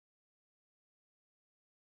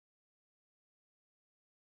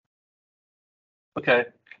Okay,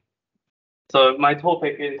 so my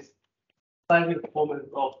topic is seismic performance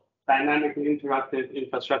of dynamically interactive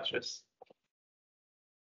infrastructures.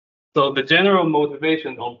 So the general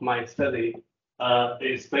motivation of my study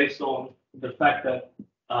is based on the fact that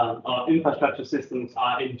our infrastructure systems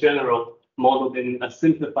are in general modeled in a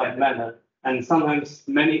simplified manner, and sometimes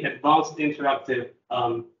many advanced interactive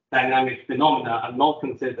dynamic phenomena are not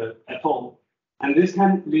considered at all. And this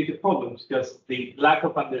can lead to problems because the lack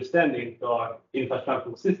of understanding to our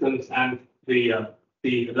infrastructural systems and the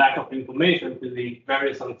lack of information to the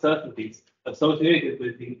various uncertainties associated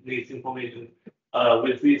with these information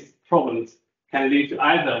with these problems can lead to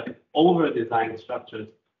either over-designed structures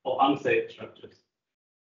or unsafe structures.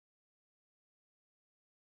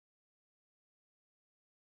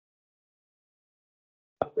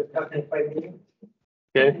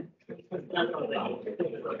 Okay.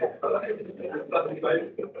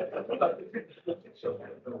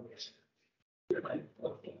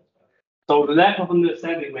 So the lack of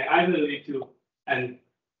understanding may either lead to an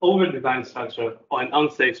over-designed structure or an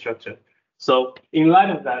unsafe structure. So in light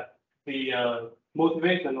of that, the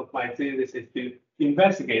motivation of my thesis is to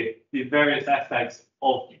investigate the various aspects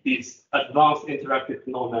of these advanced interactive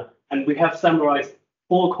phenomena. And we have summarized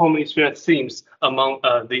 4 common shared themes among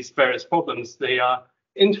these various problems. They are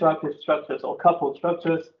interactive structures or coupled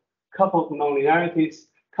structures, coupled nonlinearities,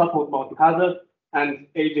 coupled multi-hazard, and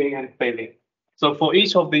aging and failing. So for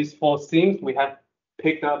each of these 4 themes, we have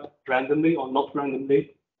picked up randomly or not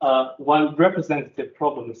randomly one representative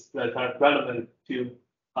problems that are relevant to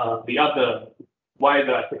the other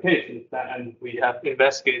wider applications, and we have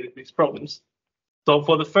investigated these problems. So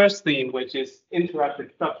for the first theme, which is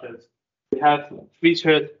interactive structures, we have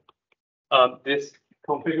featured this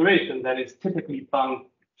configuration that is typically found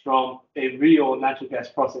from a real natural gas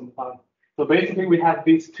processing plant. So basically, we have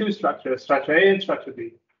these 2 structures, structure A and structure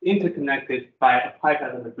B, interconnected by a pipe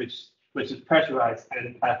element which is pressurized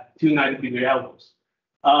and has 2 90-degree elbows.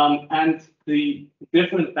 And the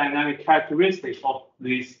different dynamic characteristics of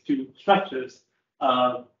these 2 structures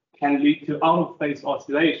can lead to out-of-phase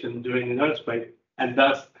oscillation during an earthquake, and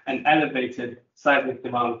thus an elevated seismic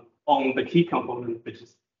demand on the key component, which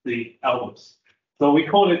is the elbows. So we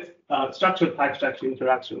call it structure-pipe-structure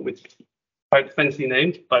interaction, which is quite a fancy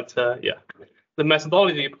name, but yeah. The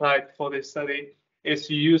methodology applied for this study is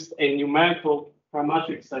to use a numerical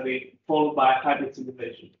parametric study followed by hybrid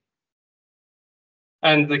simulation.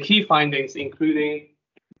 And the key findings include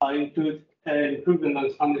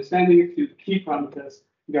improvement understanding to key parameters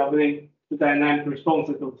governing the dynamic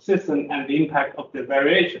responses of the system and the impact of the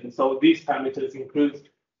variation. So these parameters include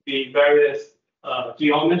the various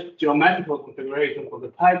geometrical configuration for the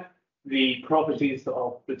pipe, the properties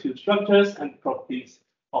of the 2 structures, and properties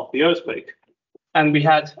of the earthquake. And we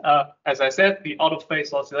had, as I said, the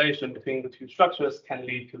out-of-phase oscillation between the 2 structures can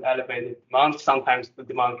lead to elevated demand. Sometimes the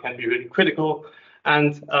demand can be really critical.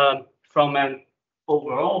 And from an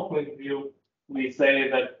overall point of view, we say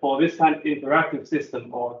that for this kind of interactive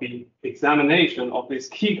system or the examination of this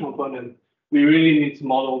key component, we really need to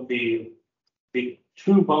model the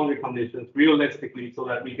true boundary conditions realistically so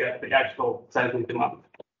that we get the actual seismic demand.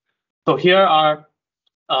 So here are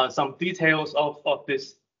some details of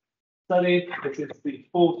this study. This is the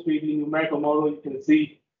full 3D numerical model. You can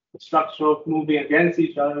see the structure moving against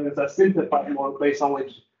each other. It's a simplified model based on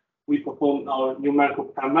which we perform our numerical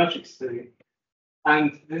parametric study.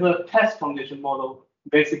 And this is a test condition model.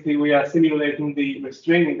 Basically, we are simulating the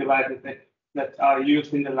restraining devices that are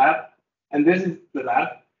used in the lab. And this is the lab.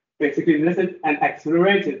 Basically, this is an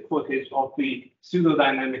accelerated footage of the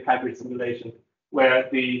pseudodynamic hybrid simulation, where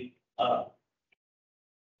the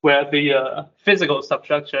physical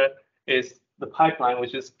substructure is the pipeline,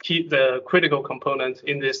 which is the critical component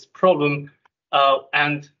in this problem,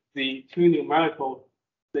 and the 2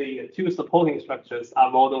 supporting structures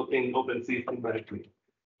are modeled in OpenSea numerically.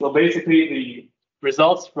 So basically, the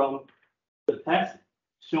results from the test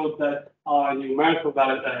showed that our numerical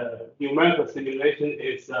simulation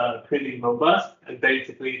is pretty robust and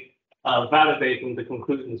basically validating the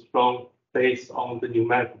conclusions based on the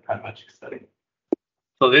numerical parametric study.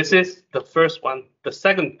 So this is the first one. The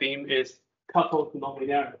second theme is coupled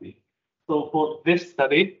nonlinearity. So for this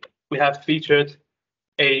study, we have featured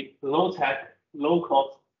a low-tech,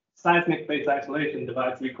 low-cost seismic phase isolation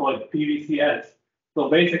device. We call it PVCS. So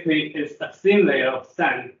basically, it's a thin layer of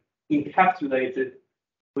sand encapsulated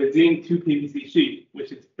within 2 PVC sheets,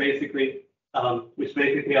 which basically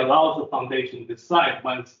allows the foundation to slide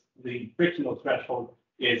once the frictional threshold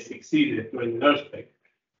is exceeded during an earthquake.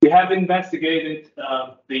 We have investigated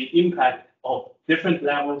the impact of different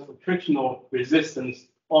levels of frictional resistance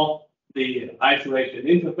of the isolation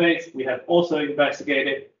interface. We have also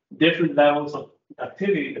investigated different levels of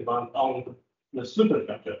activity demand on the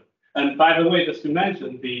superstructure. And by the way, just to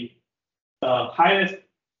mention, the highest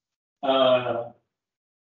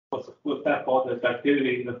what's that called? The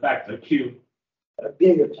activity factor Q.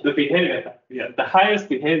 The behavior factor, yeah. The highest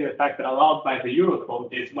behavior factor allowed by the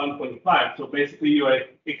Eurocode is 1.5. So basically, you are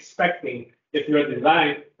expecting, if you're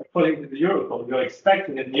designed according to the Eurocode, you're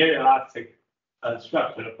expecting a near elastic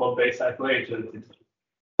structure for base isolation systems.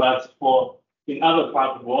 But in other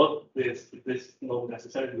parts of the world, this is not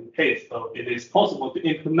necessarily the case. So it is possible to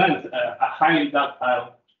implement a highly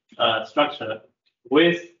ductile structure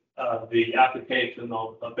with the application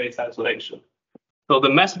of base isolation. So the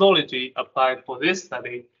methodology applied for this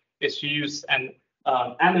study is to use an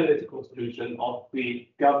analytical solution of the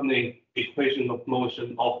governing equation of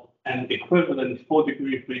motion of an equivalent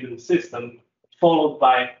 4-degree freedom system, followed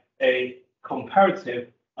by a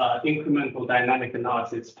comparative incremental dynamic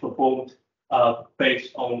analysis performed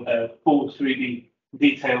based on a full 3D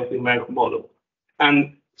detailed numerical model.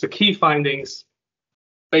 And the key findings,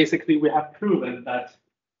 basically, we have proven that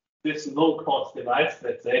this low-cost device,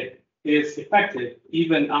 let's say, is effective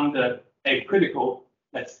even under a critical,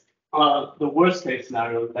 the worst case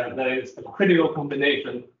scenario, that there is a critical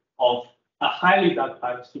combination of a highly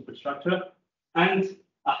ductile superstructure and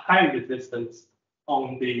a high resistance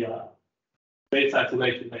on the base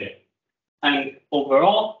isolation layer. And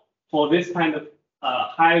overall, for this kind of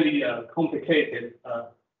highly complicated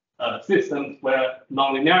systems where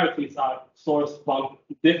nonlinearities are sourced from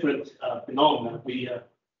different phenomena,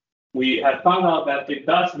 we have found out that it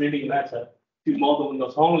does really matter to model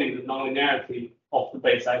not only the nonlinearity of the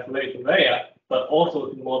base isolation layer, but also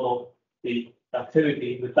to model the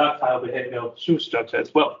activity, the ductile behavior of the superstructure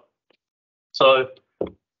as well. So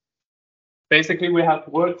basically, we have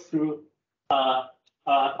worked through a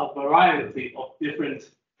variety of different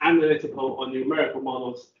analytical or numerical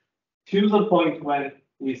models to the point when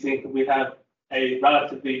we think we have a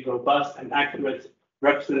relatively robust and accurate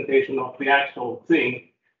representation of the actual thing.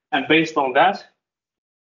 And based on that,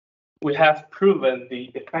 we have proven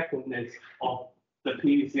the effectiveness of the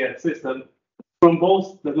PVCS system from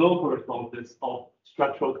both the local responses of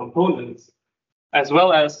structural components as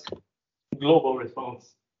well as global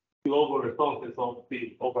responses of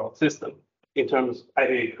the overall system in terms of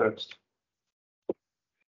IDA curves.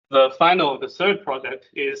 The third project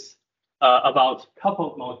is about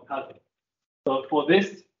coupled multi-hazard. So for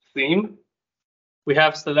this theme, we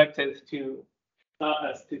have selected to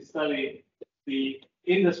study the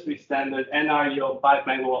industry standard NREO 5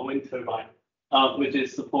 megawatt wind turbine, which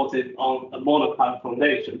is supported on a monocline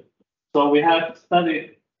foundation. So we have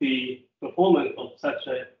studied the performance of such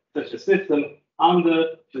a system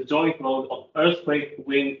under the joint load of earthquake,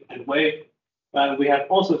 wind, and wave. We have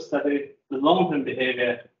also studied the long-term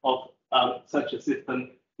behavior of such a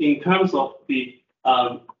system in terms of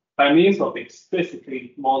by means of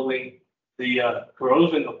explicitly modeling the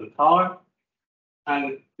corrosion of the tower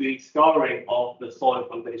and the scouring of the soil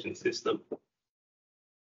foundation system.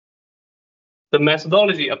 The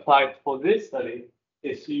methodology applied for this study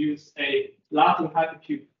is to use a Latin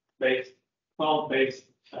hypercube-based, cloud-based,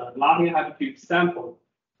 Latin hypercube sample,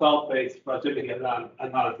 cloud-based fragility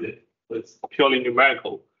analysis. So it's purely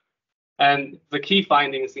numerical. And the key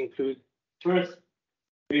findings include, first,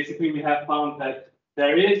 basically we have found that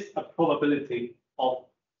there is a probability of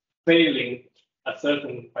failing a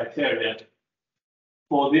certain criteria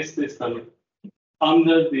for this system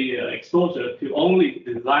under the exposure to only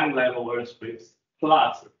design level earthquakes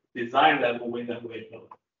plus design level wind and wave load.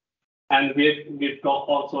 And we've got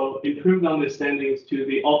also improved understandings to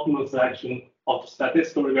the optimal selection of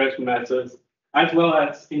statistical regression methods, as well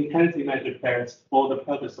as intensity measured pairs for the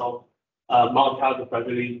purpose of multi-hazard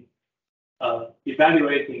fragility,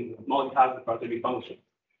 evaluating multi-hazard fragility function.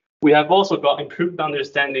 We have also got improved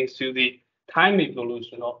understandings to the time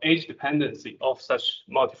evolution or age dependency of such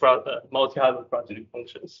multi-hazard fragility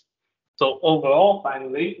functions. So overall,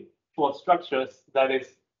 finally, for structures that is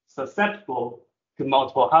susceptible to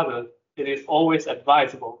multiple hazards, it is always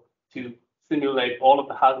advisable to simulate all of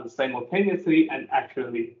the hazards simultaneously and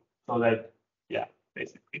accurately, so that, yeah,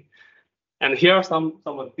 basically. And here are some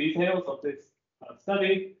of the details of this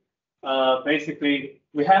study. Basically,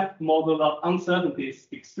 we have modeled out uncertainties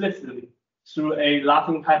explicitly through a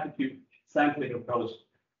Latin hypercube sampling approach.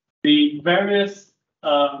 The various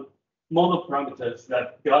model parameters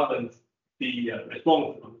that govern the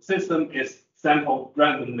response of the system is sampled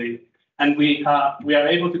randomly, and we are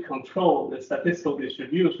able to control the statistical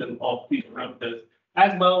distribution of these parameters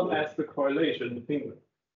as well as the correlation between them.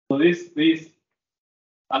 So these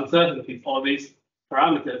uncertainties or these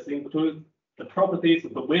parameters include the properties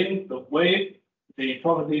of the wind, the wave, the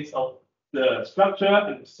properties of the structure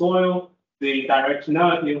and the soil, the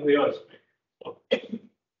directionality of the earthquake.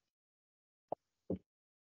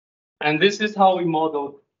 And this is how we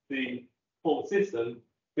modeled the whole system.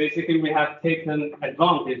 Basically, we have taken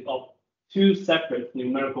advantage of two separate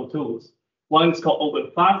numerical tools. One is called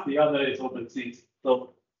OpenFast, the other is OpenSeas.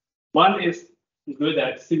 So one is good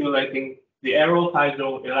at simulating the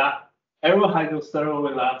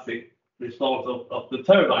aerohydrostereoelastic response of the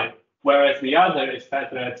turbine, whereas the other is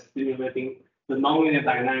better at simulating the nonlinear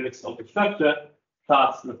dynamics of the structure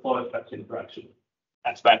plus the force structure interaction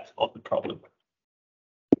aspect of the problem.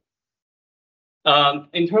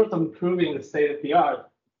 In terms of improving the state of the art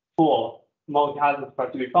for multi-axial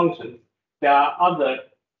productivity functions, there are other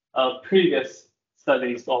previous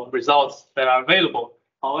studies or results that are available.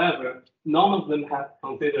 However, none of them have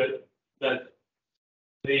considered that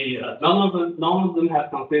none of them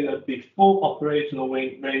have considered the full operational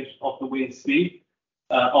range of the wind speed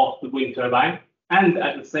of the wind turbine, and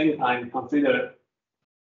at the same time consider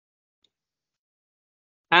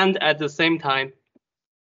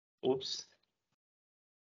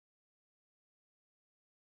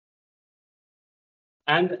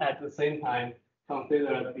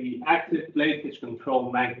the active blade pitch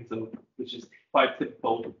control mechanism, which is quite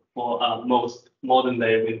typical for most modern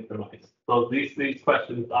day wind turbines. So these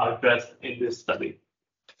questions are addressed in this study.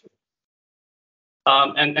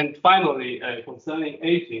 And finally, concerning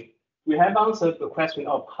aging, we have answered the question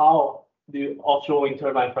of how the offshore wind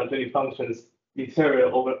turbine productivity functions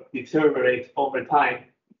deteriorate over time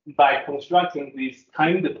by constructing these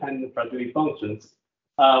time-dependent productivity functions.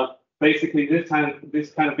 Basically, this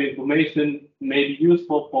kind of information may be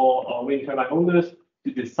useful for wind turbine owners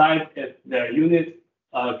to decide if their unit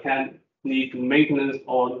can need maintenance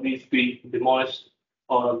or needs to be demolished,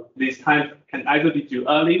 or these times can either be due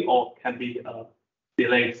early or can be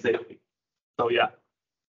delayed safely. So yeah.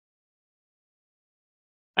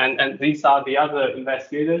 And these are the other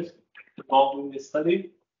investigators involved in this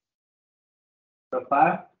study. So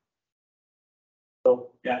far.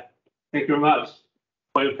 So yeah, thank you very much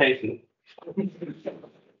for your patience. Thank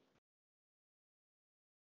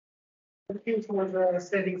you for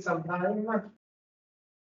spending some time.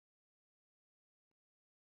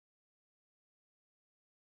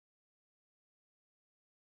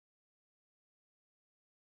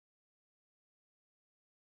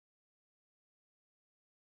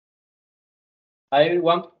 Hi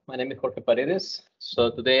everyone, my name is Jorge Paredes.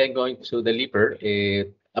 So today I'm going to deliver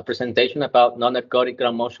a presentation about non-ergodic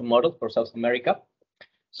ground motion model for South America.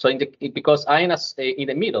 So because I'm in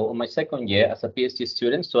the middle of my second year as a PhD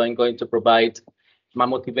student, so I'm going to provide my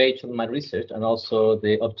motivation, my research, and also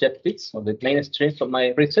the objectives of the main streams of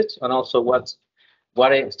my research, and also what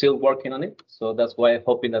I'm still working on it. So that's why I'm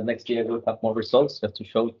hoping that next year we'll have more results just to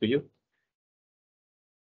show it to you.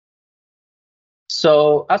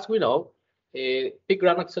 So as we know, peak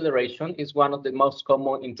ground acceleration is one of the most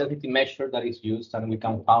common intensity measures that is used, and we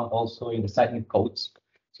can find also in the seismic codes.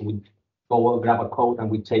 So we go grab a code and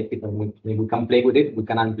we take it, and we can play with it. We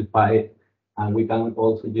can amplify it, and we can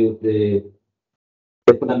also use the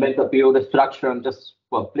fundamental view of the structure and just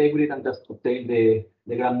play with it and just obtain the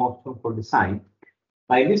ground motion for design.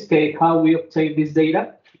 But in this case, how we obtain this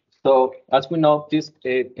data? So as we know, this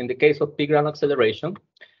in the case of peak ground acceleration,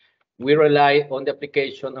 we rely on the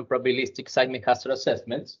application and probabilistic seismic hazard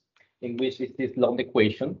assessments, in which is this long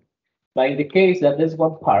equation. But in the case that there's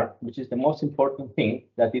one part, which is the most important thing,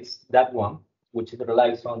 that it's that one, which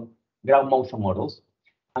relies on ground motion models.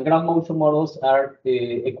 And ground motion models are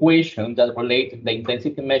equations that relate the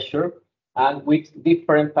intensity measure and with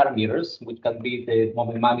different parameters, which can be the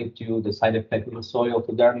moment magnitude, the side effect of the soil.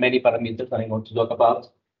 So there are many parameters that I'm going to talk about.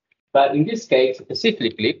 But in this case,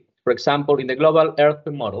 specifically, for example, in the global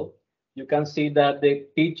earthquake model, you can see that the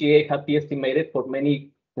PGA have been estimated for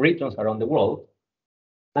many regions around the world,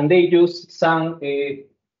 and they use some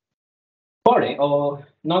foreign or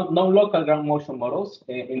non-local ground motion models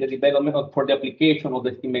in the development for the application of the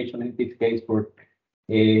estimation, in this case for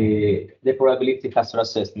the probability hazard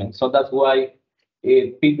assessment. So that's why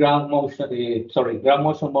ground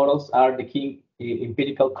motion models are the key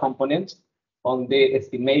empirical components on the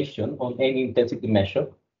estimation on any intensity measure.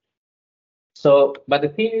 So, but the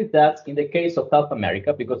thing is that in the case of South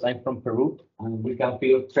America, because I'm from Peru, and we can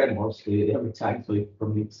feel tremors every time, so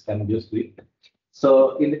from it's kind of used to it.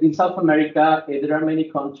 So in South America, there are many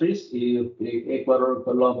countries, Ecuador,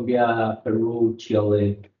 Colombia, Peru,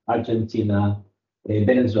 Chile, Argentina,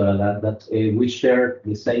 Venezuela, that we share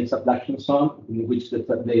the same subduction zone, in which the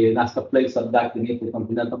Nazca plates subduct beneath the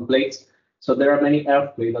continental plates. So there are many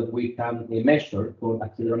earthquakes that we can measure for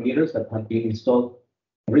accelerometers that have been installed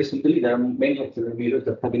recently. There are many accelerometers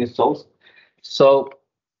that have been installed. So,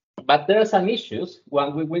 but there are some issues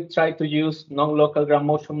when we will try to use non-local ground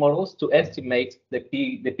motion models to estimate the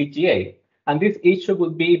PGA. And this issue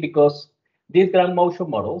would be because these ground motion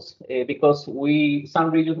models, because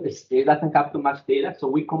some regions doesn't have too much data, so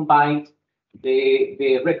we combined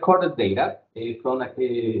the recorded data from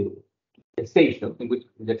a station in which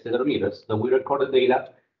the accelerometers, so we recorded data,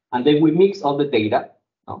 and then we mix all the data.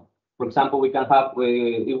 For example, we can have,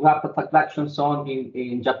 if we have a subduction zone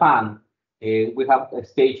in Japan, we have a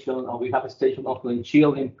station, or we have a station also in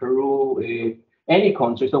Chile, in Peru, any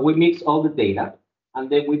country. So we mix all the data, and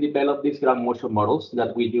then we develop these ground motion models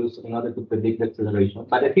that we use in order to predict the acceleration.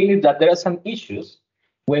 But the thing is that there are some issues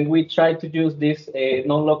when we try to use these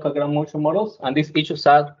non-local ground motion models, and these issues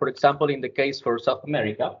are, for example, in the case for South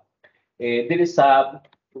America, there is a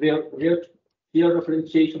real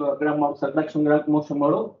referentiation of a subduction ground motion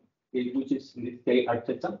model, which is in this case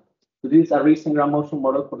Arteta. So this is a recent ground motion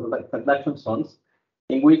model for the subduction zones,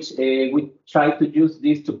 in which we try to use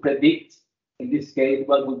this to predict, in this case,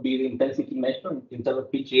 what would be the intensity measure in terms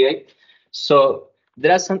of PGA. So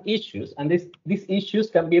there are some issues, and these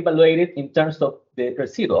issues can be evaluated in terms of the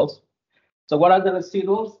residuals. So what are the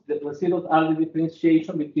residuals? The residuals are the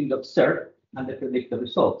differentiation between the observed and the predicted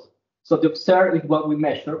results. So the observed is what we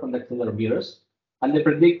measure from the accelerometers, and the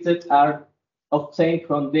predicted are obtained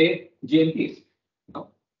from the GMPs.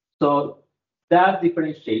 So that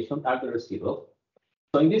differentiation are the residuals.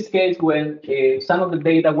 So in this case, when some of the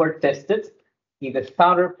data were tested in the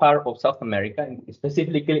southern part of South America, and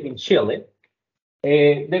specifically in Chile,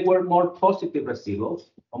 there were more positive residuals,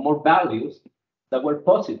 or more values that were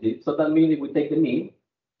positive. So that means if we take the mean,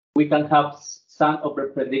 we can have some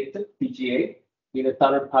over-predicted PGA in the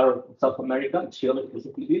southern part of South America, Chile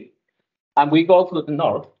specifically. And we go to the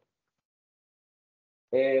north,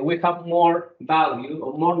 we have more value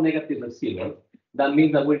or more negative residuals. That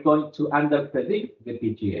means that we're going to under-predict the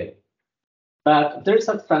PGA. But there is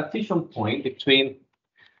a transition point between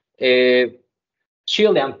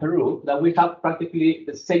Chile and Peru that we have practically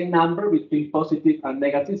the same number between positive and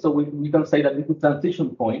negative. So we can say that this is a transition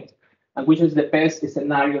point, and which is the best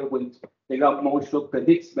scenario when the ground motion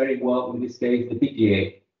predicts very well, in this case, the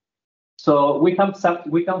PGA. So we can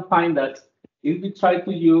find that if we try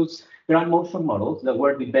to use ground motion models that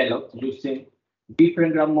were developed using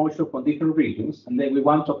different ground motion from different regions, and then we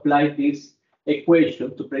want to apply this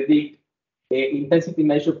equation to predict intensity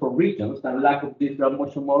measure for regions and lack of this ground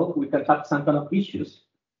motion model, we can have some kind of issues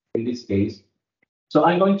in this case. So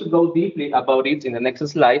I'm going to go deeply about it in the next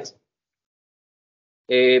slides.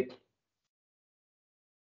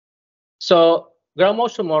 So ground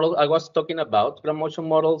motion model I was talking about, ground motion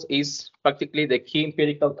models is practically the key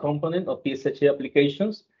empirical component of PSHA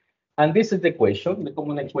applications. And this is the equation, the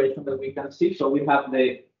common equation that we can see. So we have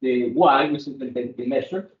the Y, which is the intensity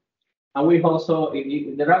measure. And we also,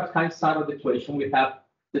 in the right-hand side of the equation, we have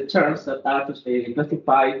the terms that are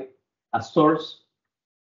classified as source,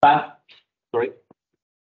 path, sorry.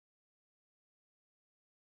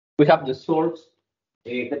 We have the source,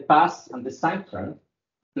 the path, and the sign term,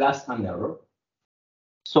 plus an error.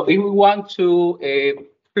 So if we want to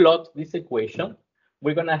plot this equation,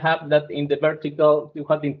 we're going to have that in the vertical, you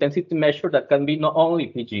have the intensity measure that can be not only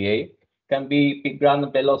PGA, can be peak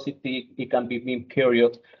ground velocity, it can be mean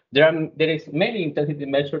period. There is many intensity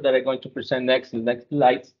measures that I'm going to present next in the next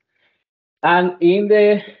slides. And in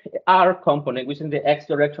the R component, which is the X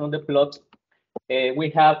direction of the plot, we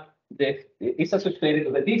have it's associated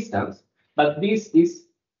with the distance, but this is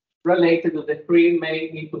related to the three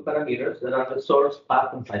main input parameters that are the source,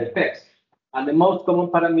 path, and side effects. And the most common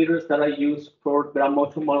parameters that are used for ground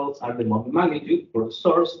motion models are the moment magnitude for the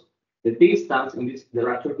source, the distance, in this the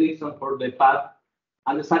actual distance for the path,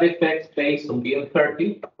 and the side effects based on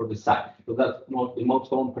BM30 for the side. So that's the most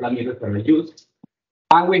common parameters that are used.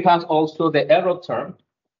 And we have also the error term,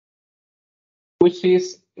 which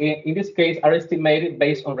is, in this case, are estimated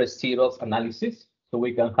based on residuals analysis. So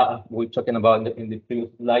we can have, we're talking about in the previous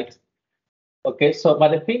slides. Okay, so, but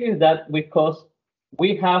the thing is that because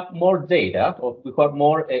we have more data, or we have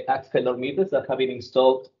more accelerometers that have been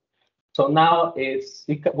installed, so now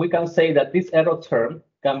we can say that this error term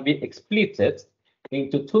can be split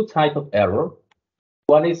into two types of error.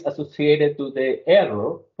 One is associated to the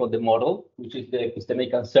error for the model, which is the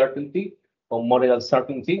epistemic uncertainty or model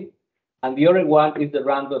uncertainty. And the other one is the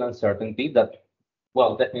random uncertainty that,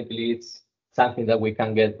 well, definitely it's something that we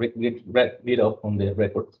can get rid of on the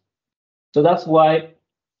records. So that's why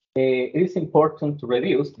it is important to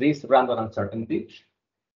reduce this random uncertainty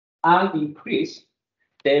and increase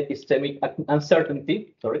the epistemic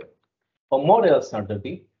uncertainty, or model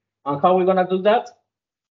uncertainty. And how we're going to do that?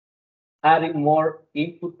 Adding more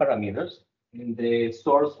input parameters in the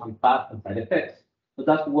source and path and side effects. So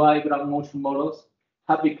that's why ground motion models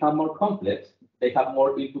have become more complex. They have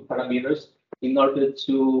more input parameters in order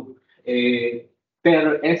to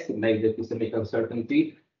better estimate the epistemic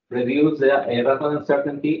uncertainty, reduce the random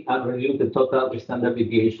uncertainty, and reduce the total standard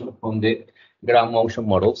deviation from the ground motion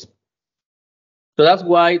models. So that's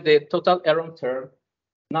why the total error term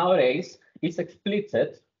nowadays is split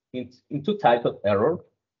in two types of error.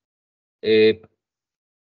 It's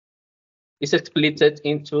split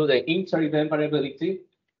into the inter-event variability,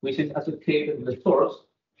 which is associated with the source,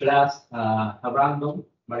 plus a random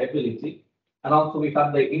variability. And also we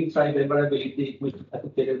have the intra-event variability, which is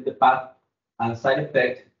associated with the path and side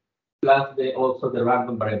effect, plus also the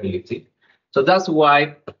random variability. So that's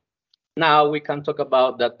why now we can talk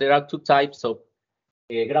about that there are two types of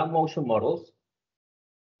ground motion models.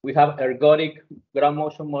 We have ergodic ground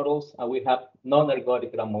motion models, and we have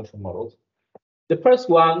non-ergodic ground motion models. The first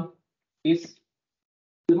one is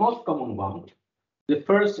the most common one. The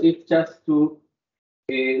first is just to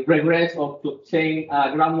regress or to obtain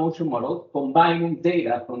a ground motion model, combining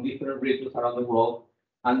data from different regions around the world,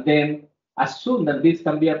 and then assume that this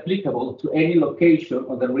can be applicable to any location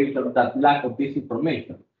of the region that lack of this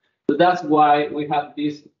information. So that's why we have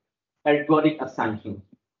this ergodic assumption.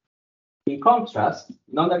 In contrast,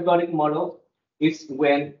 non-ergodic model is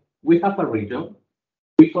when we have a region,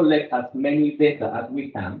 we collect as many data as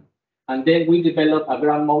we can, and then we develop a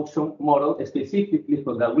ground motion model specifically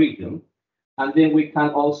for that region, and then we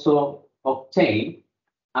can also obtain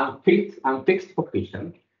a fixed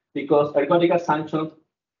coefficient, because ergodic assumptions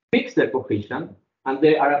fix the coefficient and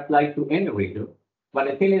they are applied to any region. But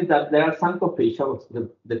the thing is that there are some coefficients,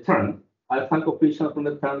 the terms, are some coefficients from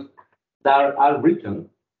the terms that are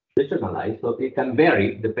regionalized, so it can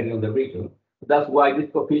vary depending on the region. That's why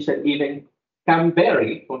this coefficient even can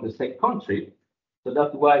vary from the same country. So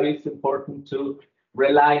that's why it's important to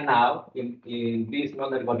rely now in these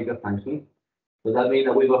non-ergodic assumptions. So that means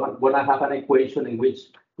that we're going to have an equation in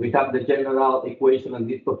which we have the general equation, and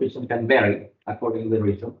this coefficient can vary according to the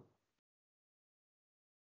region.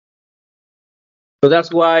 So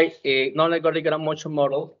that's why a non-ergodic ground motion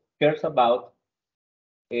model cares about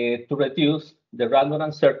to reduce the random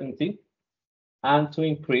uncertainty and to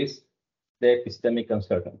increase the epistemic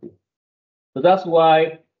uncertainty. So that's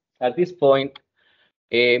why at this point,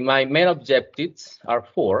 my main objectives are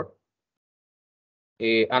four.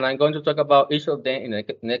 And I'm going to talk about each of them in the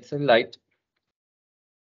next slide.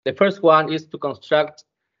 The first one is to construct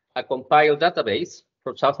a compiled database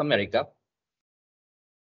for South America.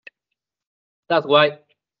 That's why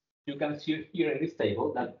you can see here in this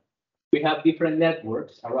table that we have different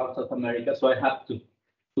networks around South America. So I have to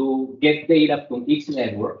get data from each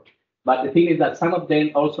network. But the thing is that some of them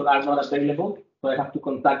also are not available. So I have to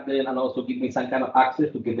contact them and also give me some kind of access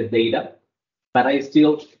to get the data. But I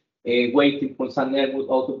still waiting for some networks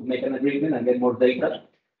also to make an agreement and get more data.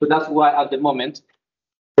 So that's why at the moment,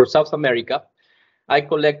 for South America, I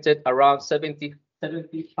collected around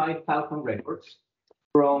 75,000 records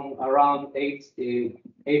from around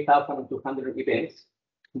 8,200 events.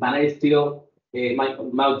 But I still, my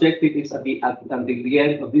objective is until the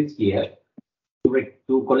end of this year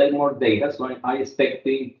to collect more data. So I'm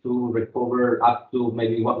expecting to recover up to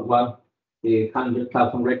maybe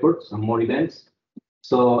 100,000 records and more events.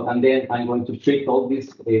 So, and then I'm going to treat all this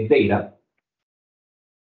data.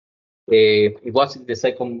 It was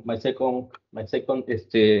my second is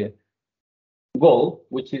the goal,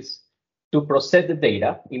 which is to process the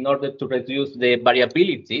data in order to reduce the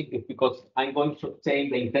variability, because I'm going to obtain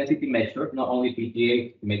the intensity measure, not only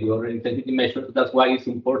PGA, maybe other intensity measures. That's why it's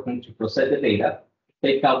important to process the data,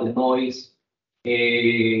 take out the noise,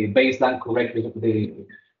 baseline correctly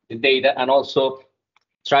the data, and also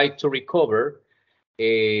try to recover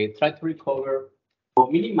or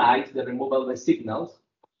minimize the removal of the signals,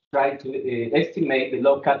 try to estimate the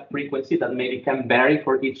low cut frequency that maybe can vary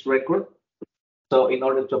for each record. So in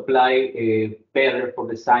order to apply better for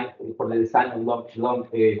the design of long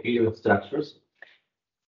period structures.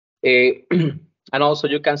 And also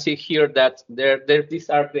you can see here that these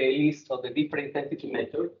are the list of the different intensity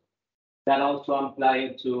measures that also I'm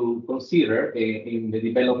planning to consider in the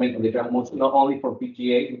development of the ground motion, not only for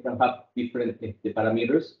PGA, you can have different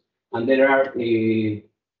parameters. And there are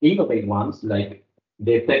innovative ones like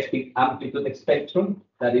the effective amplitude spectrum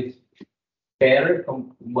that is better.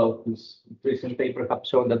 Well, this recent paper have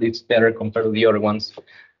shown that it's better compared to the other ones.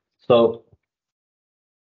 So,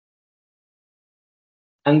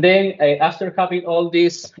 and then after having all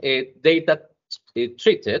this data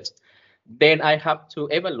treated, then I have to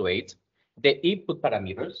evaluate the input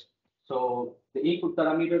parameters. So the input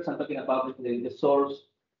parameters, I'm talking about the source,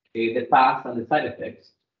 the path, and the side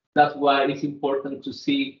effects. That's why it's important to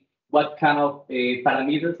see what kind of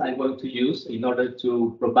parameters I'm going to use in order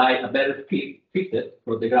to provide a better fit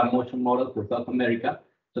for the ground motion model for South America.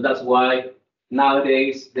 So that's why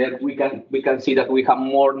nowadays that we can see that we have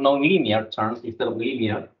more non-linear terms instead of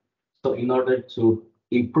linear. So in order to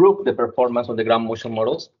improve the performance of the ground motion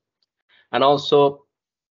models, and also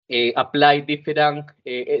apply different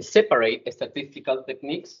separate statistical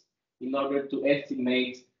techniques in order to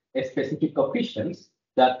estimate specific coefficients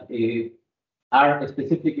that are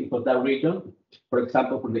specific for that region. For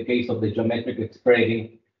example, for the case of the geometric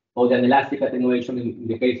spreading or the elastic attenuation, in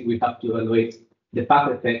the case we have to evaluate the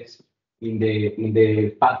path effects in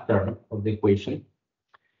the path term of the equation.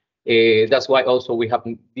 That's why also we have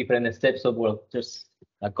different steps of, well, there's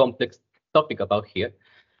a complex topic about here.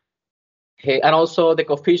 And also the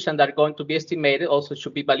coefficients that are going to be estimated also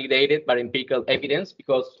should be validated by empirical evidence,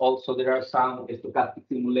 because also there are some stochastic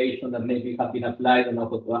simulations that maybe have been applied and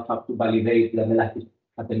also have to validate the elastic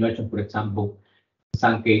attenuation, for example, in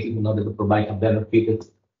some cases in order to provide a better fit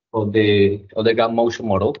of the ground motion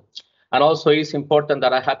model. And also it's important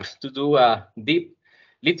that I have to do a deep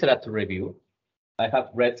literature review. I have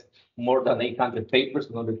read more than 800 papers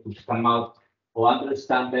in order to come out or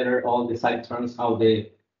understand better all the side terms, how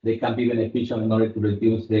they can be beneficial in order to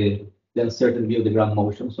reduce the uncertainty of the ground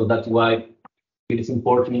motion. So that's why it is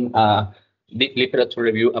important deep literature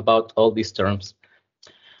review about all these terms.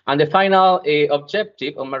 And the final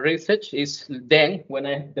objective of my research is then, when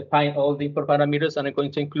I define all the input parameters I'm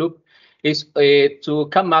going to include, is to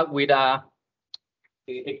come up with a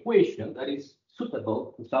equation that is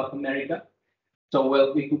suitable to South America. So,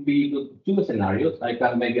 well, it could be two scenarios. I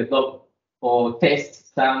can make a dot or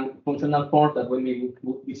test some functional forms that would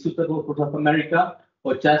be suitable for South America,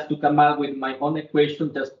 or just to come up with my own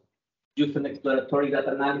equation, just use an exploratory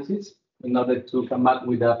data analysis in order to come up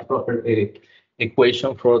with a proper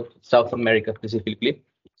equation for South America specifically.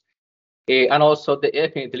 And also,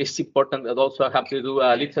 definitely it's important that also I have to do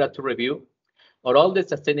a literature review of all the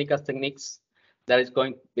statistical techniques that is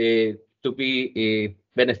going to be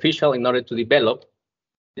beneficial in order to develop,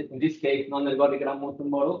 in this case, non-ergodic ground motion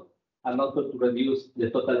model, and also to reduce the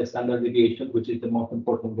total standard deviation, which is the most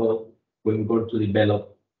important goal when we go to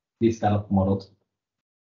develop these kind of models.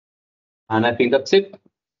 And I think that's it.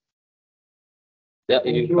 Yeah,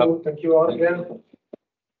 thank you all again.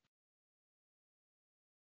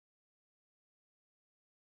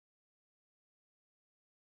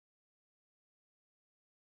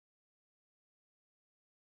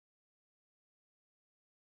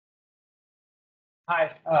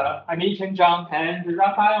 Hi, I'm Yichen Zhang, and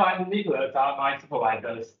Raphael and Nicholas are my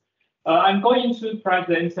supervisors. I'm going to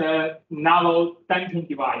present a novel damping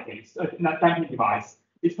device.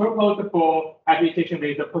 It's proposed for application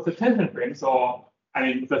with the post-tension frames, or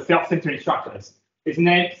the self-centering structures. It's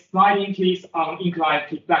named sliding keys on inclined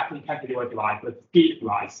deflecting cantilever device, the SKID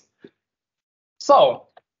device. So,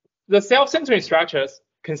 the self-centering structures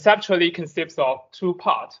conceptually consists of two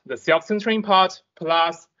parts: the self-centering part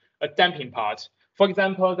plus a damping part. For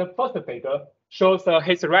example, the first figure shows a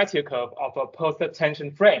hysteretic curve of a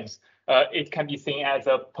post-tension frames. It can be seen as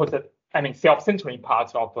a self-centering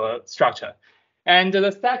part of a structure. And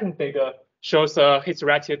the second figure shows a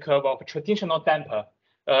hysteretic curve of a traditional damper.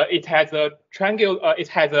 It has a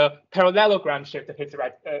parallelogram shaped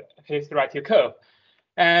hysteretic curve,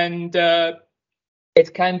 and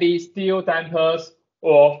it can be steel dampers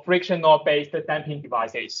or frictional-based damping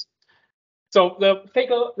devices. So the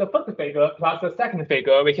first figure plus the second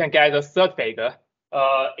figure, we can get the third figure.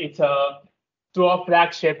 It's a dual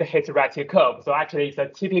flag-shaped hysteretic curve. So actually, it's a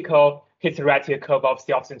typical hysteretic curve of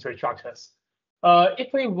self-centering structures.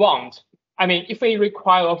 If we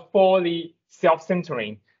require a fully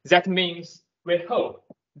self-centering, that means we hope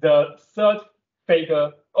the third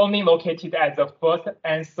figure only located at the first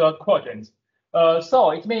and third quadrants. So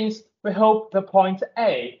it means we hope the point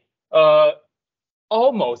A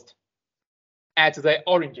almost at the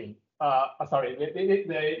origin. Sorry,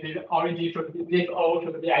 the origin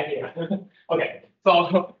should be idea. Okay,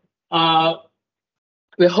 so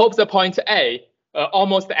we hope the point A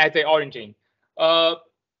almost at the origin.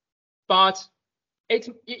 But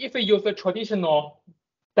if we use the traditional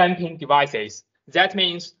damping devices, that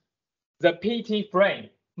means the PT frame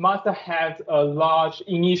must have a large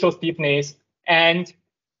initial stiffness and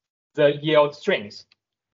the yield strength.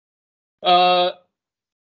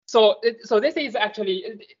 So this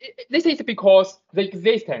is because the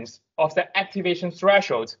existence of the activation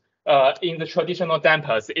threshold in the traditional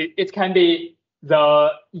dampers. It can be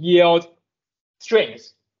the yield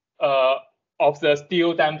strength of the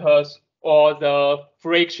steel dampers or the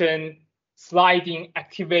friction sliding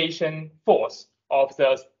activation force of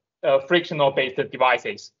the frictional-based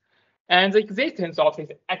devices. And the existence of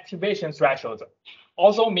this activation threshold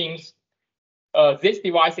also means these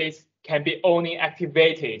devices can be only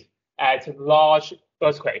activated at large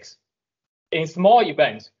earthquakes. In small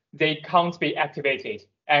events, they can't be activated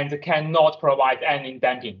and cannot provide any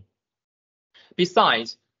damping.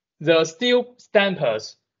 Besides, the steel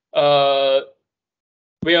dampers has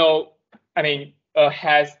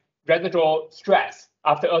residual stress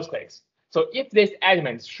after earthquakes. So if these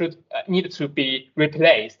elements should need to be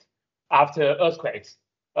replaced after earthquakes,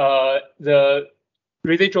 the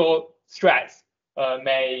residual stress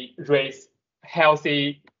may raise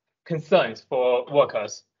healthy concerns for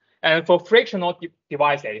workers. And for frictional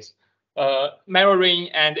devices, measuring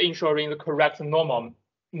and ensuring the correct normal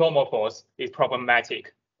force is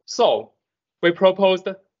problematic. So we proposed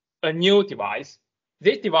a new device.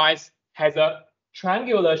 This device has a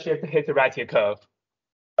triangular shaped hysteretic curve.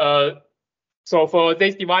 So for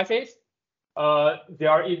these devices,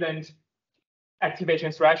 there isn't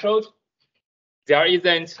activation threshold, there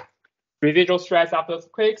isn't residual stress after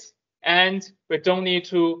earthquakes, and we don't need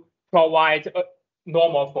to provide a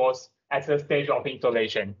normal force at the stage of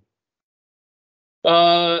installation.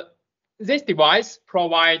 This device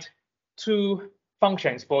provides two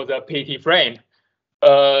functions for the PT frame.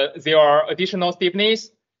 There are additional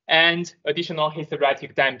stiffness and additional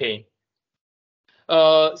hysteretic damping.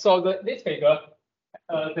 So this figure,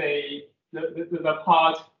 the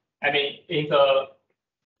part, in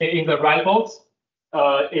the right box,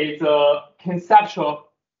 is a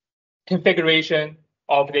conceptual configuration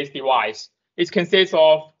of this device. It consists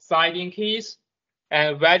of sliding keys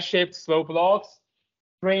and wedge-shaped slope blocks,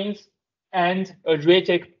 springs, and a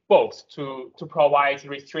rigid box to provide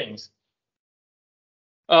restraints.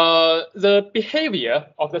 The behavior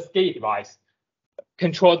of the skate device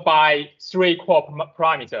controlled by three core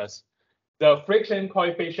parameters: the friction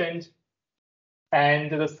coefficient,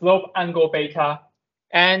 and the slope angle beta,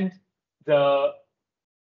 and the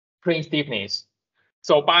spring stiffness.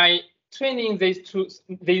 So by training these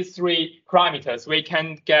three parameters, we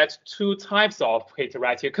can get two types of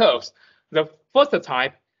hysteretic curves. The first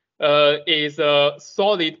type is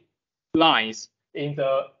solid lines in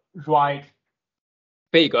the right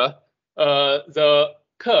figure. The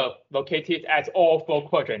curve located at all four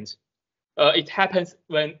quadrants. It happens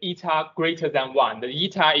when eta greater than 1. The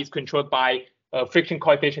eta is controlled by friction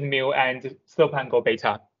coefficient mu and slope angle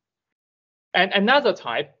beta. And another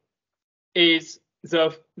type is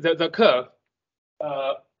the curve.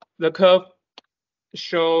 The curve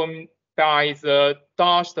shown by the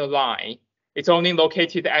dashed line. It's only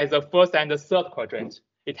located at the first and the third quadrant.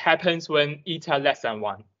 It happens when eta less than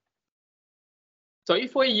 1. So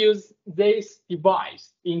if we use this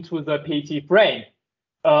device into the PT frame,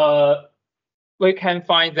 we can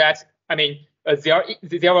find that,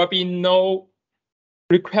 there will be no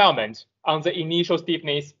requirement on the initial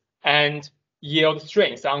stiffness and yield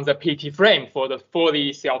strength on the PT frame for the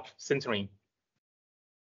fully self-centering.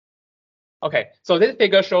 Okay, so this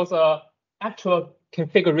figure shows a actual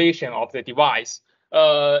configuration of the device.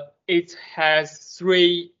 It has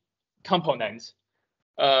three components.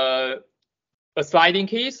 A sliding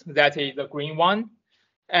keys, that is the green one,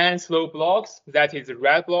 and slope blocks, that is the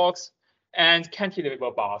red blocks, and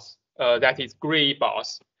cantilever bars, that is gray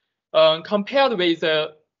bars. Compared with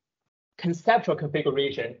the conceptual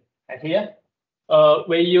configuration, and here,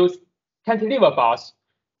 we use cantilever bars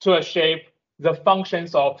to shape the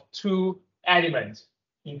functions of two elements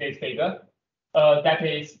in this figure. That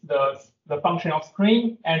is the function of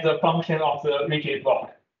spring and the function of the rigid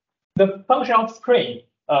block. The function of spring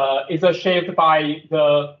is shaped by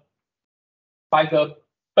the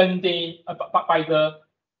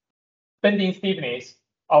bending stiffness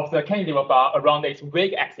of the cantilever bar around its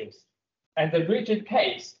weak axis, and the rigid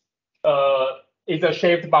case is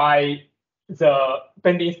shaped by the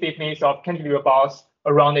bending stiffness of cantilever bars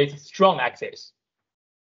around its strong axis.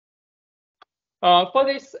 For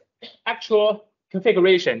this actual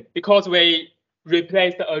configuration, because we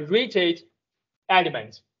replaced a rigid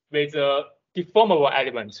element with a deformable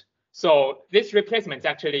element, so this replacement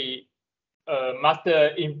actually must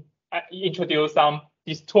introduce some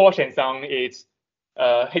distortions on its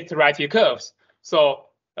hysteretic curves. So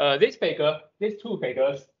these two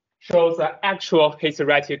figures shows the actual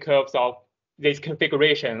hysteretic curves of this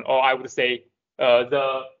configuration, or I would say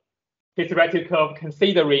the hysteretic curve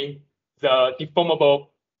considering the deformable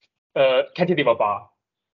cantilever bar.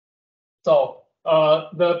 So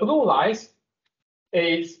the blue lines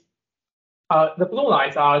is the blue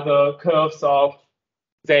lines are the curves of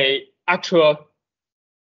the actual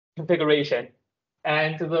configuration,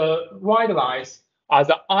 and the white lines are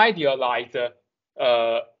the idealized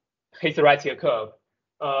hysteretic curve.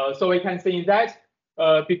 So we can see that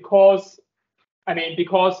because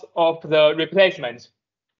of the replacement,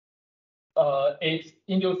 it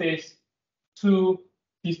induces two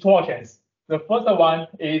distortions. The first one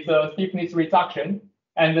is a stiffness reduction,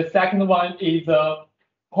 and the second one is a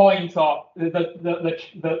point of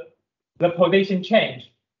the position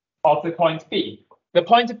change of the point B. The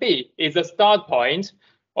point B is the start point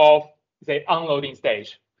of the unloading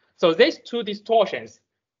stage. So these two distortions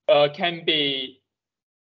can be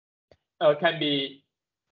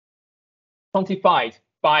quantified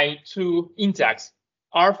by two indexes,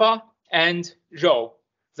 alpha and rho.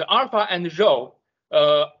 The alpha and rho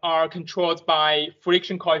are controlled by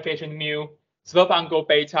friction coefficient mu, slope angle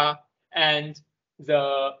beta, and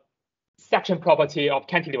the section property of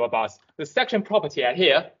cantilever bars. The section property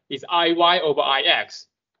here is Iy over Ix.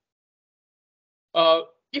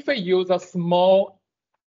 If we use a small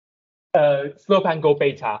slope angle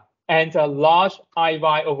beta and a large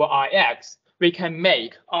Iy over Ix, we can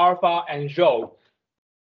make alpha and rho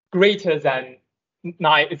greater than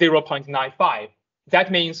 0.95.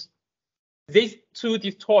 That means these two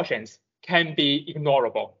distortions can be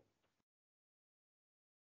ignorable.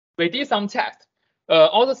 We did some tests.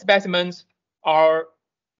 All the specimens are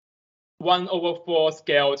 1/4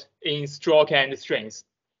 scaled in stroke and strings,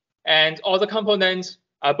 and all the components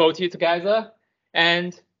are bolted together,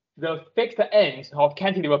 and the fixed ends of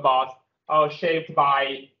cantilever bars are shaped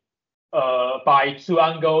by two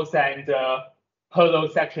angles and hollow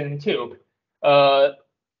section tube.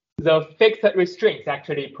 The fixed restraints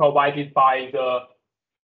actually provided by the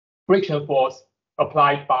friction force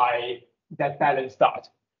applied by that balance stud.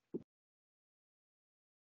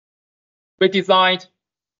 We designed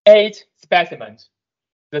 8 specimens.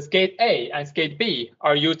 The skate A and skate B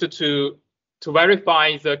are used to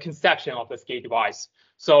verify the conception of the skate device.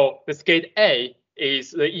 So the skate A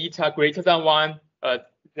is the eta greater than 1.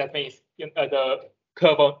 That means the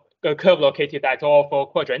curve located at all 4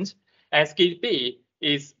 quadrants. And skate B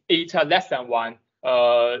is eta less than 1.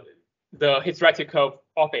 The hysteretic curve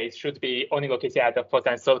of it should be only located at the 1st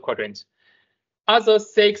and 3rd quadrant. Other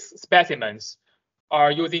 6 specimens are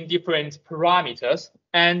using different parameters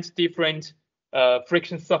and different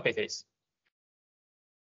friction surfaces.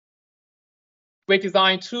 We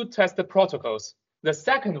designed 2 test protocols. The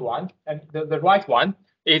second one, and the right one,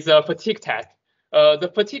 is a fatigue test.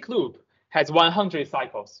 The fatigue loop has 100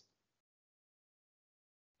 cycles.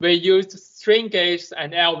 We used strain gauges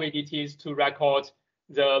and LVDTs to record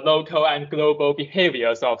the local and global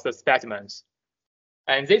behaviors of the specimens.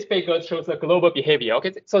 And this figure shows the global behavior.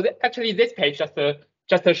 Okay, so actually this page just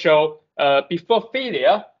to show before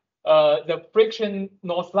failure, the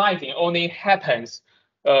frictional sliding only happens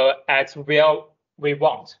at where we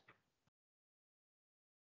want.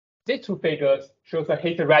 These 2 figures show the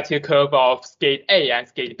hysteretic curve of skate A and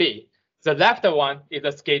skate B. The left one is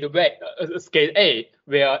a skate A,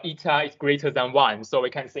 where eta is greater than 1. So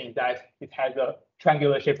we can see that it has a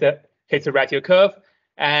triangular shifted hysteretic curve,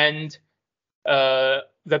 and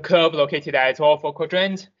the curve located at all 4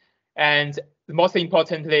 quadrants. And most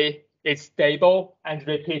importantly, it's stable and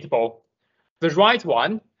repeatable. The right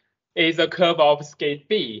one is a curve of skate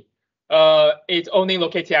B. It's only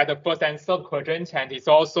located at the 1st and 3rd quadrant, and it's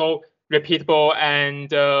also repeatable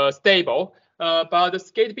and stable. But the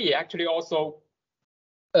skate B actually also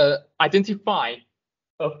identify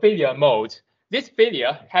a failure mode. This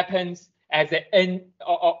failure happens at the end,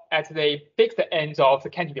 at the fixed ends of the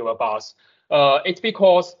cantilever bars. It's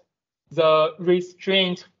because the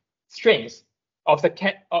restraint strings of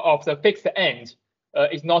the fixed end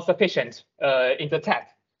is not sufficient in the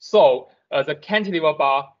test. So the cantilever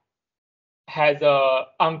bar has an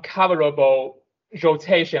uncoverable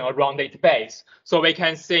rotation around its base. So we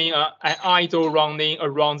can see an idle rounding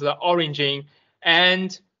around the origin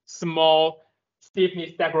and small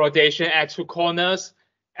stiffness degradation at 2 corners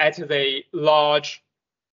at the large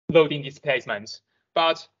loading displacement.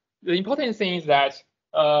 But the important thing is that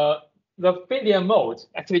the failure mode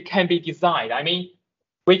actually can be designed. I mean,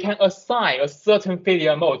 we can assign a certain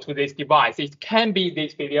failure mode to this device. It can be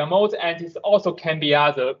this failure mode, and it also can be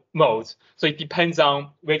other modes. So it depends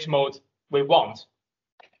on which mode we want.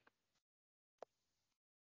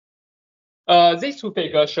 These 2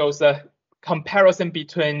 figures shows the comparison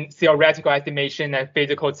between theoretical estimation and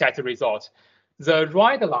physical test results. The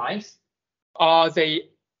right lines are the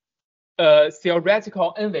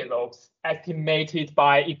theoretical envelopes estimated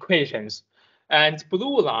by equations, and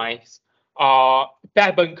blue lines are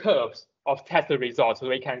backbone curves of test results,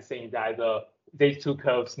 we can see that these two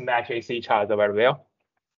curves matches each other very well.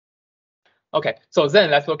 Okay, so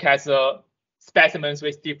then let's look at the specimens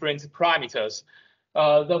with different parameters.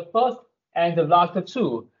 The first and the last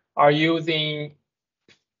two are using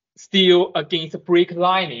steel against brick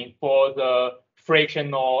lining for the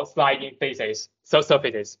frictional sliding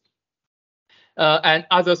surfaces. And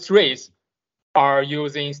other three are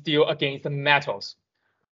using steel against metals.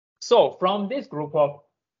 So from this group of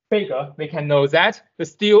figure, we can know that the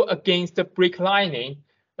steel against the brick lining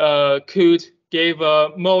could give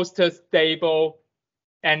most stable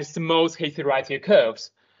and smooth hysteretic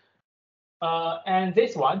curves. And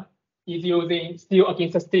this one is using steel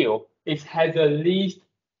against steel. It has the least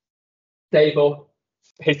stable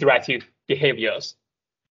hysteretic behaviors.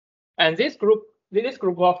 And this group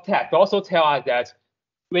of tests also tell us that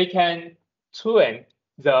we can tune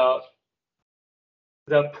the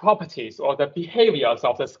properties or the behaviors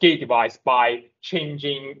of the scale device by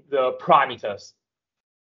changing the parameters.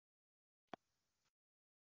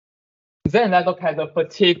 Then let's look at the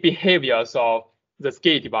fatigue behaviors of the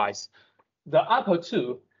scale device. The upper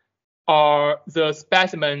two are the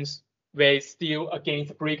specimens with steel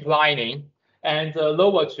against brick lining, and the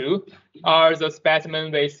lower two are the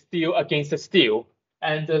specimens with steel against steel.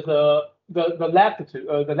 And the left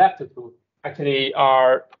two actually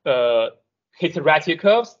are hysteretic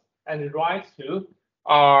curves, and the right two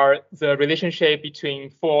are the relationship between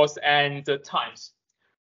force and times.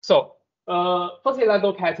 So firstly, let's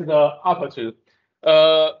look at the upper two.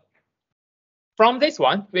 From this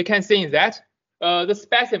one, we can see that the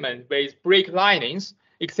specimen with brick linings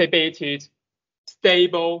exhibited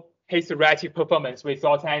stable hysteretic performance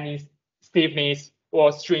without any stiffness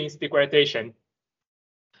or strength degradation.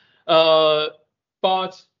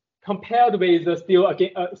 But compared with the steel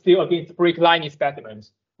against brick lining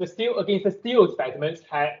specimens, the steel against steel specimens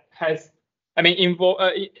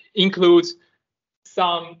includes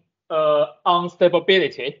some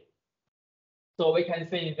unstability. So we can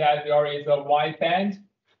see that there is a wide band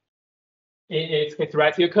in its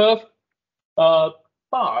hysteretic curve.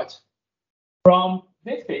 But from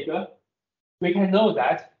this figure, we can know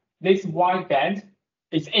that this wide band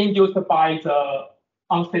is induced by the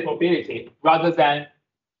unstability rather than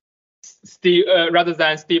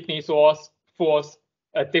stiffness or force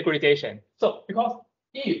degradation. So because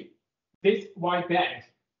if this wide band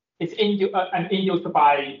is induced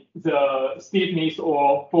by the stiffness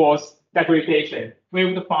or force degradation, we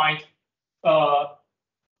would find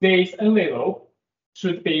this envelope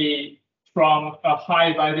should be from a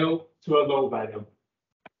high value to a low value.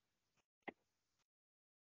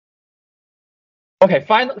 Okay,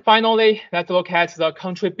 finally, let's look at the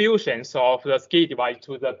contributions of the scale device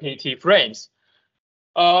to the PT frames.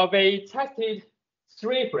 We tested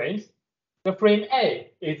 3 frames. The frame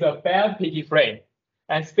A is a bad PT frame,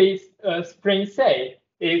 and frame C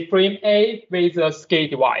is frame A with a scale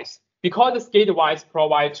device. Because the scale device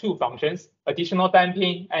provides 2 functions, additional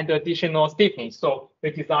damping and additional stiffness, so we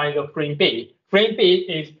designed the frame B. Frame B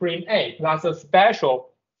is frame A plus a special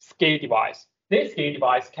scale device. This scale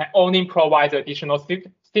device can only provide additional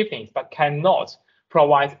stiffness, but cannot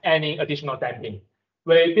provide any additional damping.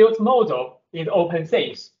 We built model in open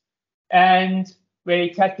space, and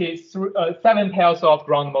we tested 7 pairs of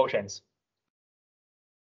ground motions.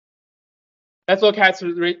 Let's look at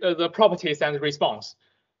the properties and response.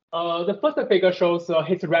 The first figure shows the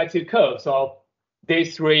hysteretic curves of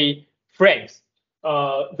these 3 frames.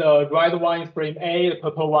 The red one is frame A, the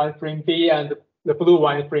purple one is frame B, and the blue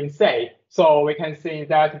one is frame C. So we can see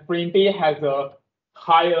that frame B has a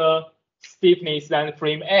higher stiffness than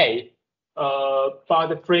frame A, but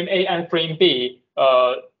the frame A and frame B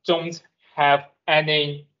don't have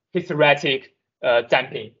any hysteretic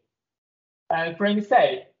damping. And frame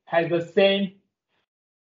C has the same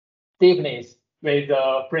stiffness with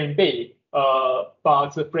frame B,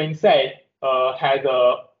 but frame C has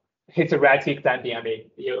a hysteretic damping.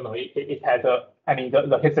 It has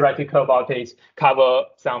the hysteretic curve of it cover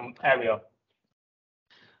some area.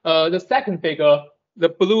 The second figure, the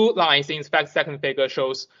blue lines in fact second figure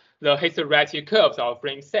shows the hysteretic curves of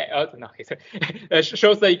frame C.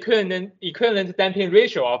 Shows the equivalent damping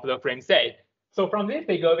ratio of the frame C. So from this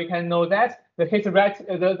figure, we can know that the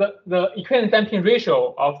equivalent damping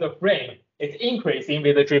ratio of the frame is increasing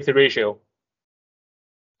with the drift ratio.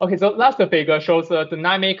 Okay, so last figure shows the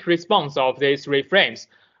dynamic response of these 3 frames.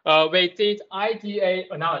 We did IDA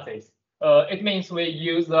analysis. It means we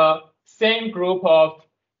use the same group of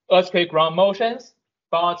earthquake ground motions,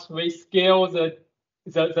 but we scale the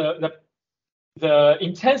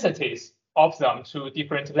intensities of them to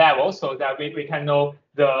different levels so that we can know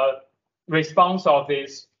the response of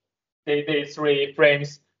these the three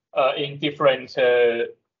frames in different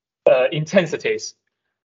intensities.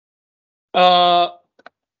 So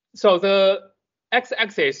the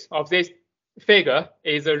x-axis of this figure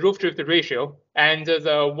is the roof drift ratio, and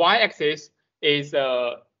the y-axis is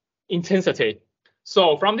intensity.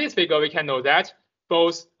 So from this figure, we can know that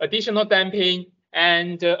both additional damping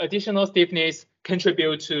and additional stiffness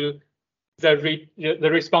contribute to the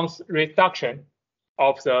response reduction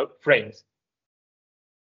of the frames.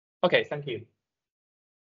 Okay, thank you.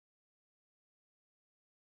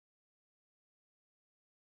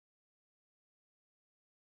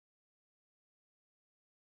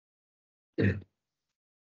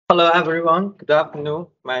 Hello, everyone. Good afternoon.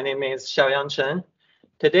 My name is Xianyang Cheng.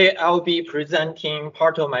 Today, I'll be presenting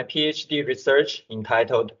part of my PhD research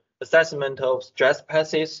entitled Assessment of Stress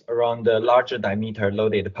Passes around the larger diameter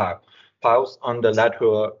loaded piles on the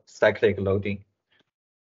lateral cyclic loading.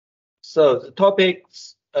 So the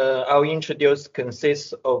topics I'll introduce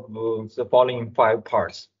consists of the following 5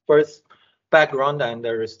 parts. First, background and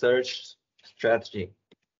the research strategy.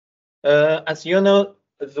 As you know,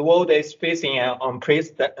 the world is facing an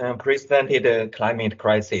unprecedented climate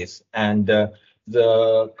crisis, and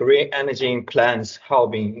the green energy plants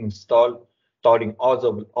have been installed in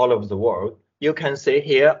all over the world. You can see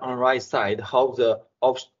here on right side how the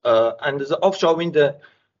offshore wind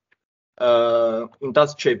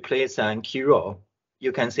industry plays a key role.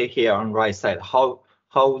 You can see here on right side how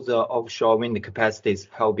the offshore wind capacities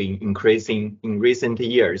have been increasing in recent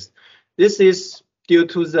years. This is due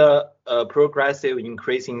to the progressive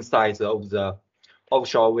increasing size of the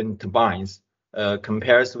offshore wind turbines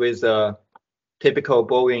compares with a typical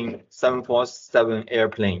Boeing 747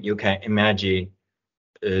 airplane. You can imagine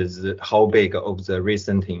is how big of the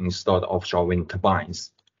recently installed offshore wind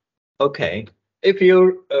turbines. Okay, if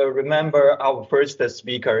you remember our first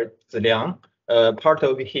speaker, Ziliang, part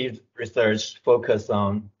of his research focused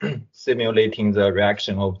on simulating the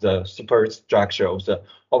reaction of the superstructure of the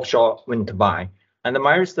offshore wind turbine. And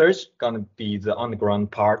my research gonna be the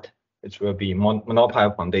on-the-ground part, which will be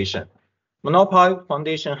monopile foundation. Monopile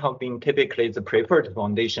foundation have been typically the preferred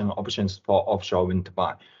foundation options for offshore wind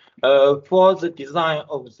turbine. For the design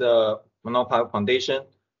of the monopile foundation,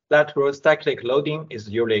 lateral cyclic loading is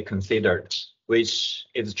usually considered, which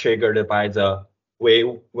is triggered by the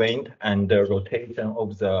wave wind and the rotation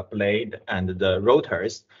of the blade and the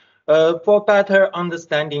rotors. For better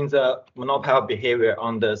understanding the monopile behavior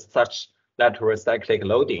under such lateral cyclic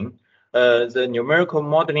loading, the numerical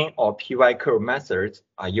modeling or PY curve methods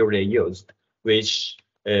are usually used, which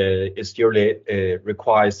is usually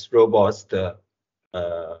requires robust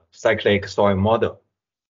cyclic soil model.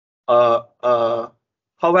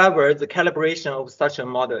 However, the calibration of such a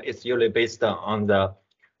model is usually based on the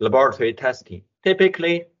laboratory testing.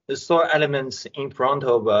 Typically, the soil elements in front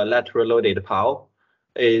of a lateral loaded pile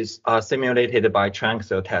are simulated by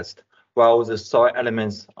triaxial test, while the soil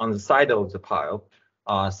elements on the side of the pile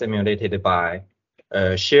are simulated by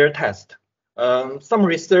shear test. Some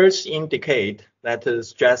research indicate that the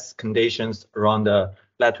stress conditions around the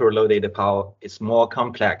lateral loaded pile is more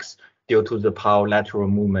complex due to the pile lateral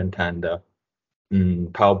movement and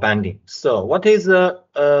pile bending. So what is the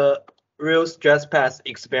real stress path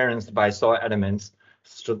experienced by soil elements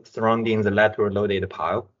surrounding the lateral loaded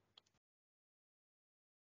pile?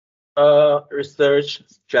 Research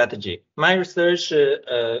strategy. My research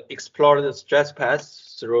explored the stress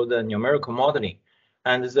paths through the numerical modeling,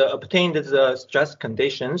 and the obtained stress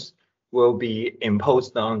conditions will be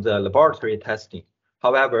imposed on the laboratory testing.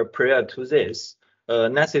 However, prior to this,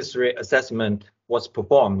 necessary assessment was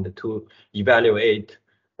performed to evaluate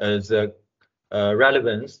the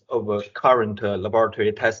relevance of current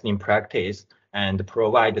laboratory testing practice and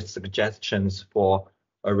provide suggestions for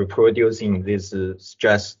reproducing these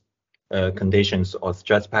stress conditions or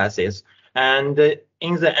stress passes. And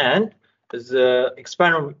in the end, the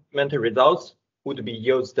experimental results would be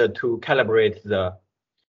used to calibrate the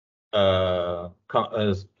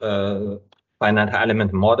finite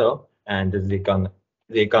element model, and they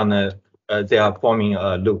are forming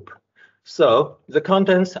a loop. So the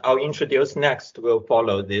contents I'll introduce next will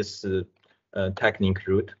follow this technique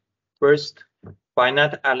route. First,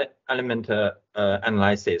 finite element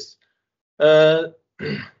analysis.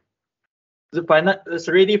 The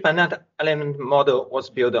 3D finite element model was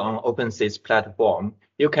built on OpenSys platform.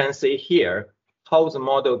 You can see here how the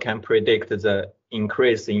model can predict the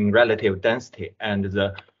increase in relative density and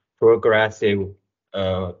the progressive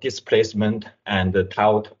displacement and the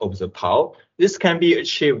tilt of the pile. This can be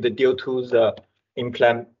achieved due to the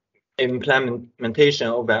implementation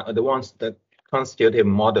of an advanced constitutive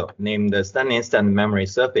model named the standing sand memory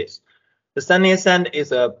surface. The standing sand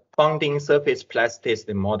is a bounding surface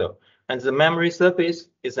plasticity model. And the memory surface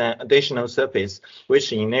is an additional surface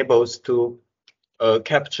which enables to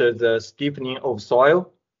capture the stiffening of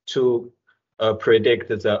soil to predict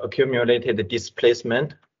the accumulated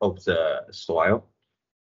displacement of the soil.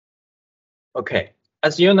 Okay,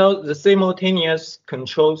 as you know, the simultaneous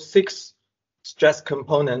control 6 stress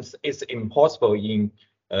components is impossible in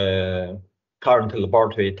current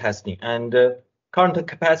laboratory testing, and current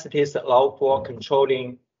capacities allow for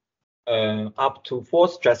controlling up to 4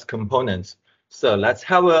 stress components. So let's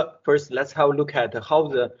have a look at how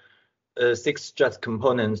the 6 stress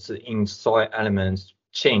components in soil elements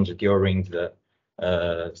change during the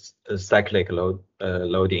cyclic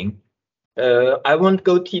loading. I won't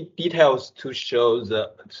go to details to show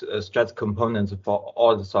the stress components for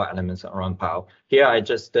all the soil elements around pile. Here I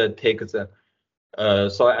just take the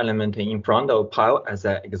soil element in front of pile as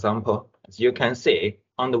an example. As you can see,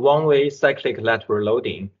 on the one-way cyclic lateral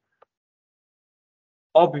loading,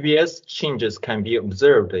 obvious changes can be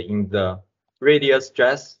observed in the radial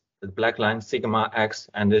stress, the black line sigma x,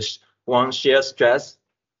 and the one shear stress,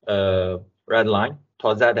 red line,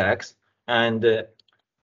 tau zx, and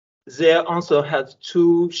there also has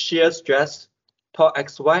 2 shear stress, tau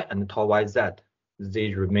xy and tau yz.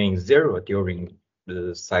 They remain 0 during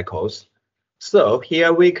the cycles. So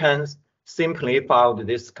here we can simplify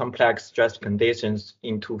this complex stress conditions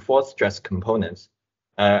into 4 stress components.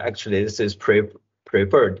 Actually, this is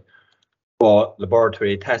preferred for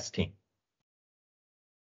laboratory testing.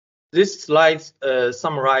 This slide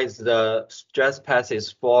summarizes the stress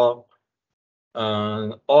passes for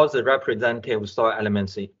all the representative soil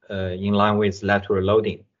elements in line with lateral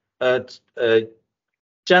loading.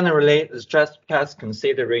 Generally, the stress path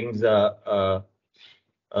considering the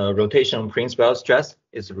rotation principal stress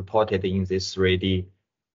is reported in these 3D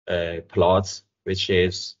plots, which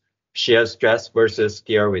is shear stress versus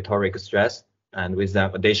stereotoric stress, and with an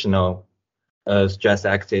additional stress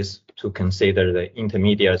axis to consider the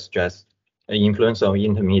intermediate stress, the influence of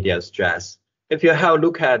intermediate stress. If you have a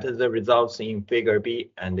look at the results in figure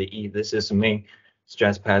B and E, this is main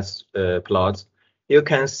stress path plots, you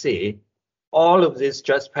can see all of these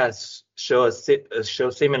stress paths show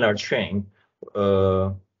similar trend,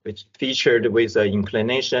 which featured with the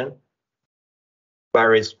inclination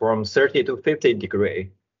varies from 30 to 50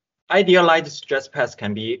 degree. Idealized stress paths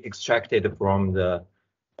can be extracted from the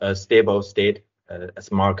stable state as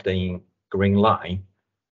marked in green line.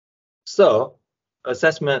 So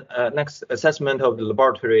next assessment of the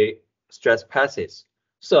laboratory stress passes.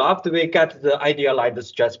 So after we get the idealized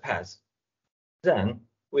stress path, then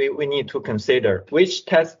we need to consider which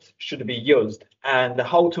test should be used and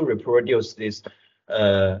how to reproduce this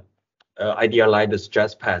idealized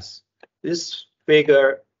stress path. This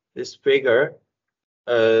figure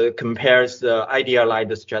compares the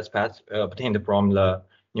idealized stress path obtained from the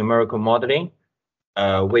numerical modeling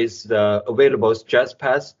with the available stress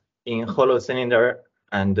path in hollow cylinder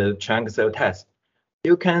and the triangle test.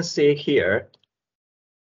 You can see here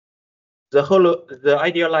the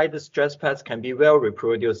idealized stress path can be well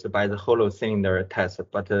reproduced by the hollow cylinder test,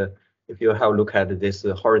 but if you have a look at this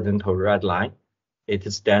horizontal red line, it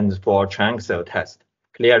stands for triangle test.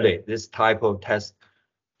 Clearly, this type of test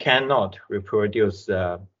cannot reproduce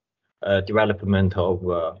the development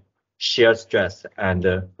of shear stress and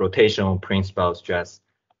rotational principal stress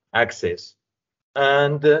axis.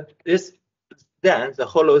 And then the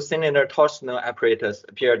hollow cylinder torsional apparatus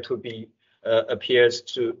appears to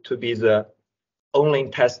be the only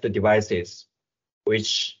test devices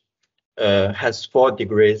which has 4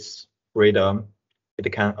 degrees freedom.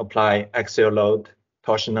 It can apply axial load,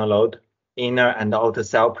 torsional load, inner and outer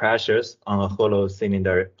cell pressures on a hollow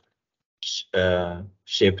cylinder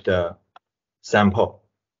shaped sample,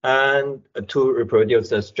 and to reproduce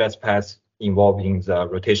the stress path involving the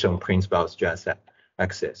rotation principal stress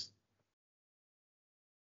axis.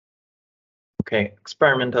 Okay,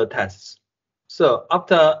 experimental tests. So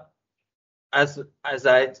after, as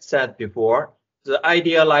I said before, the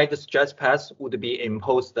idealized stress path would be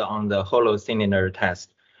imposed on the hollow cylinder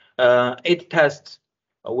test. 8 tests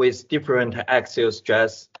with different axial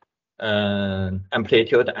stress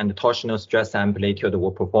amplitude and torsional stress amplitude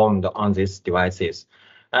were performed on these devices.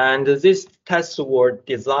 And these tests were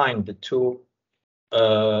designed to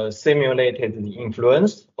simulate the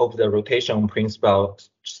influence of the rotation principal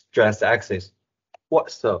stress axis.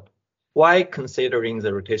 Why considering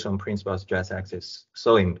the rotation principal stress axis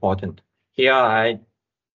so important? Here I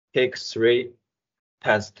take 3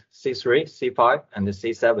 tests, C3, C5, and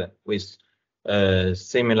C7 with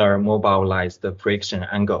similar mobilized friction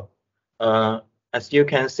angle. As you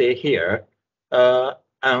can see here,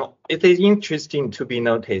 it is interesting to be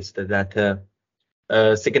noticed that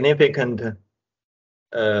significant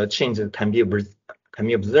change can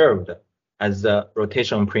be observed as the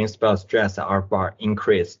rotation principal stress R bar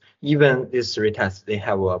increase. Even these three tests, they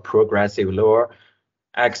have a progressive lower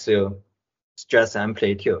axial stress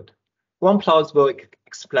amplitude. One plausible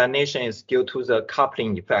explanation is due to the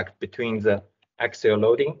coupling effect between the axial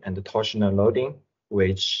loading and the torsional loading,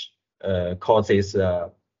 which causes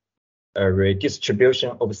a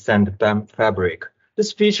redistribution of sand fabric.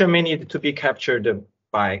 This feature may need to be captured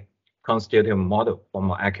by constitutive model for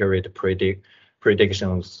more accurate prediction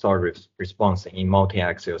of soil response in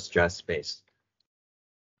multi-axial stress space.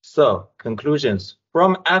 So conclusions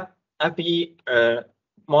from FE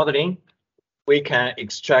modeling, we can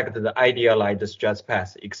extract the idealized stress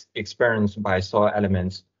path experienced by soil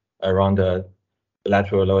elements around the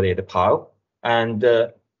lateral loaded pile, and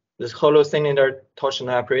this hollow cylinder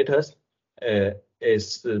torsional apparatus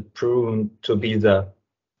is proven to be the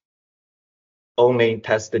only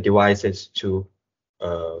test devices to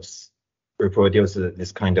reproduce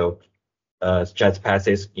this kind of stress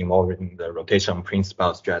passes involving the rotation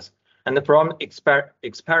principal stress. And from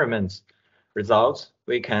experiments results,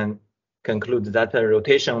 we can conclude that the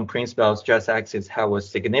rotation principal stress axis have a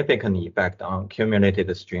significant effect on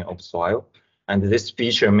accumulated strain of soil, and this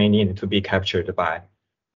feature may need to be captured by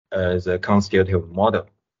the constitutive model.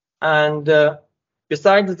 And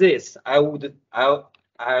besides this, I would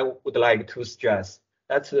like to stress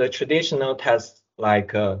that the traditional tests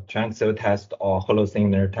like triaxial test or hollow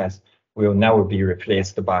cylinder test will never be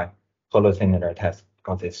replaced by hollow cylinder test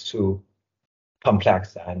because it's too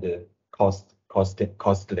complex and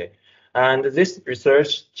costly. And this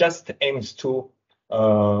research just aims to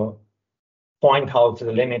point out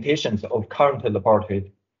the limitations of current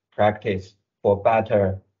laboratory practice for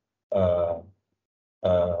better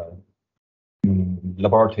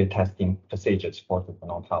laboratory testing procedures for the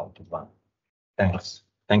non-ergodic design. Thanks.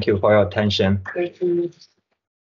 Thank you for your attention. Thank you.